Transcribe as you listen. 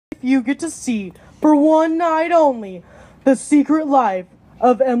you get to see, for one night only, the secret life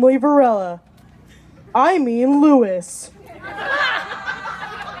of Emilie Varela. I mean Lewis.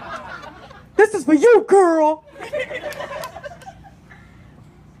 This is for you, girl!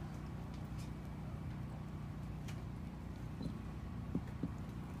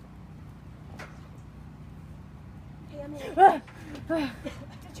 Did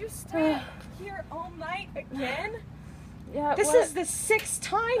you stay here all night again? Yeah. This is the 6th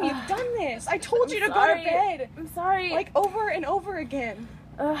time you've done this. I told you to go to bed. I'm sorry. Like over and over again.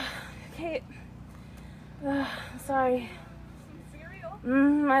 Kate. I'm sorry. Some cereal?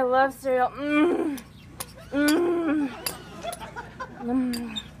 I love cereal. Serious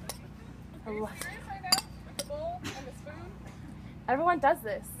right now? With the bowl and the spoon? Everyone does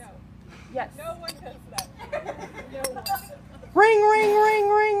this. No. Yes. No one does that. No one. Ring, ring, ring,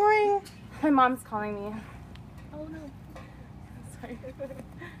 ring, ring. My mom's calling me. Oh no. Sorry.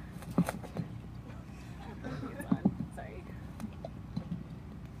 Sorry.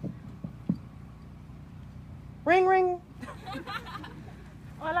 Ring, ring.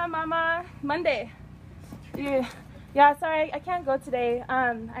 Hola, mama. Monday. Yeah, sorry, I can't go today.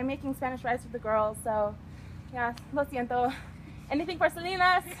 I'm making Spanish rice with the girls, so yeah, lo siento. Anything for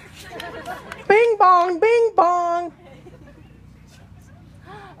Salinas? Bing bong, bing bong.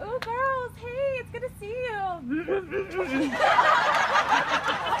 Ooh, girls, hey, it's good to see you.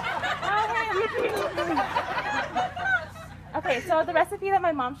 Okay, so the recipe that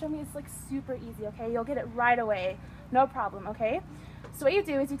my mom showed me is like super easy, okay? You'll get it right away, no problem, okay? So what you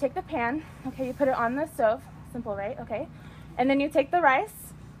do is you take the pan, okay, you put it on the stove, simple, right? Okay, and then you take the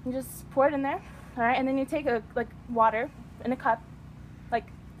rice, you just pour it in there, all right? And then you take like water in a cup, like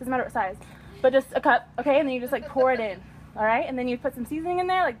doesn't matter what size, but just a cup, okay? And then you just like pour it in, all right? And then you put some seasoning in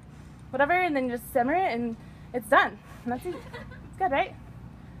there, like whatever, and then you just simmer it, and it's done. And that's it. It's good, right?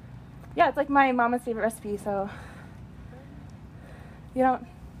 Yeah, it's like my mama's favorite recipe, so I don't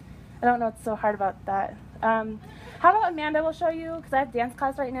know what's so hard about that. How about Amanda will show you, because I have dance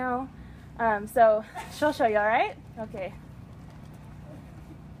class right now. So she'll show you, all right? Okay.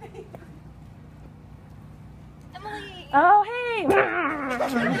 Emilie! Oh, hey!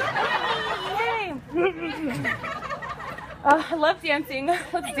 Hey! Oh, I love dancing.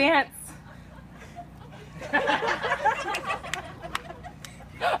 Let's dance.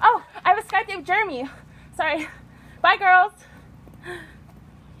 Oh, I have a Skype date with Jeremy. Sorry. Bye, girls.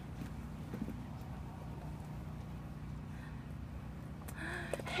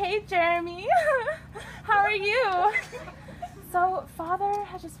 Hey, Jeremy. How are you? So, Father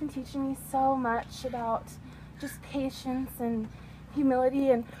has just been teaching me so much about just patience and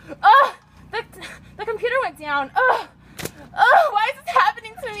humility and... Oh! The computer went down. Oh! Oh, why is this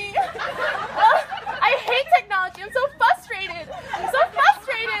happening to me? Oh, I hate technology. I'm so frustrated. I'm so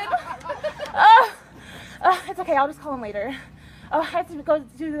frustrated. It's okay. I'll just call him later. Oh, I have to go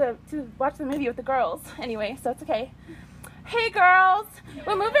to watch the movie with the girls. Anyway, so it's okay. Hey, girls.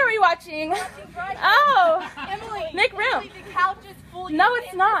 What movie are we watching? Oh, Emilie, make room. the couch is full. No,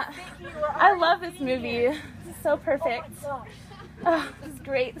 it's not. I love this movie. This is so perfect. Oh, Oh, this is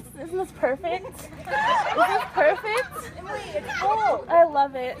great. Isn't this perfect? Isn't this perfect? Emilie, it's full. I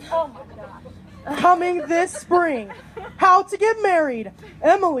love it. Oh my god. Coming this spring. How to Get Married,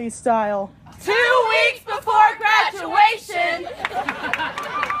 Emilie style. 2 weeks before graduation.